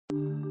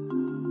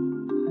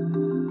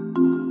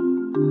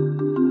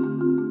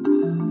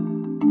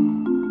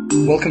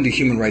Welcome to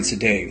Human Rights A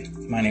Day.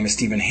 My name is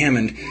Stephen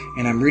Hammond,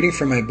 and I'm reading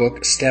from my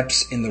book,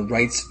 Steps in the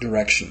Rights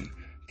Direction,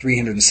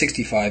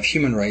 365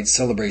 Human Rights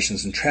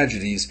Celebrations and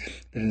Tragedies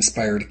that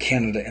Inspired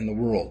Canada and the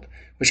World,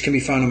 which can be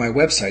found on my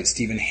website,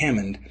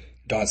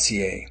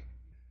 stephenhammond.ca.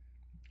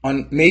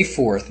 On May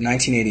 4th,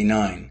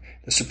 1989,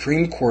 the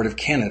Supreme Court of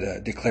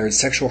Canada declared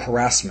sexual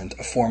harassment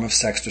a form of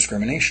sex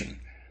discrimination.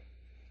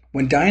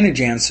 When Diana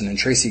Jansen and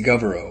Tracy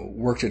Govereau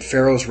worked at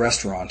Pharaoh's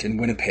Restaurant in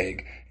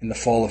Winnipeg in the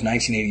fall of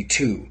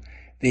 1982,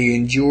 they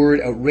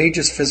endured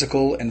outrageous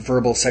physical and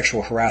verbal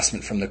sexual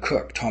harassment from the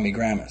cook, Tommy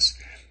Grammis.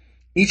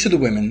 Each of the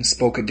women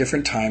spoke at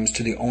different times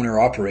to the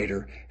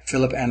owner-operator,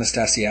 Philip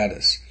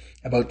Anastasiadis,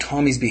 about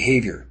Tommy's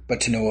behavior, but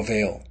to no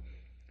avail.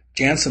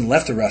 Jansen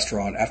left the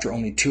restaurant after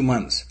only 2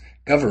 months.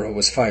 Govereau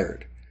was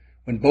fired.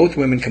 When both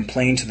women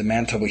complained to the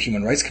Manitoba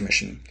Human Rights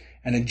Commission,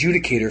 an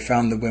adjudicator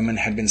found the women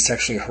had been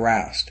sexually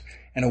harassed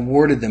and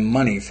awarded them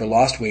money for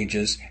lost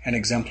wages and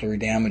exemplary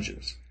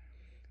damages.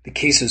 The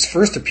case's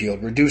first appeal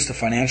reduced the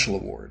financial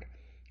award.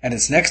 At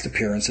its next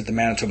appearance at the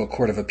Manitoba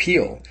Court of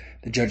Appeal,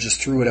 the judges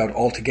threw it out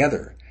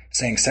altogether,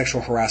 saying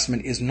sexual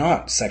harassment is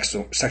not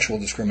sexual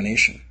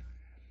discrimination.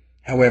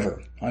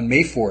 However, on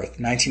May 4th,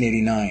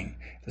 1989,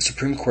 the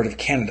Supreme Court of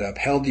Canada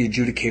upheld the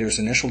adjudicator's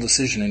initial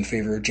decision in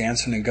favor of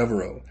Jansen and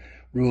Govereau,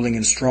 ruling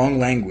in strong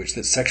language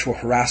that sexual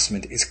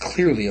harassment is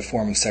clearly a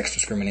form of sex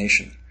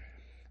discrimination.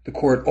 The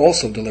court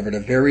also delivered a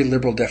very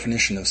liberal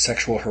definition of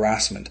sexual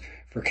harassment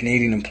for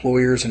Canadian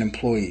employers and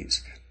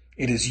employees.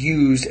 It is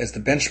used as the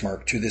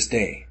benchmark to this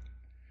day.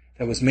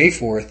 That was May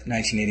 4th,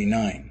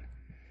 1989.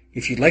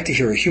 If you'd like to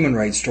hear a human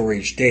rights story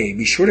each day,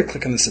 be sure to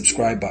click on the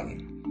subscribe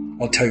button.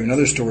 I'll tell you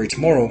another story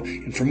tomorrow,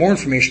 and for more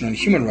information on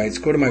human rights,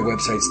 go to my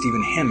website,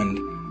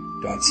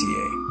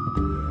 stephenhammond.ca.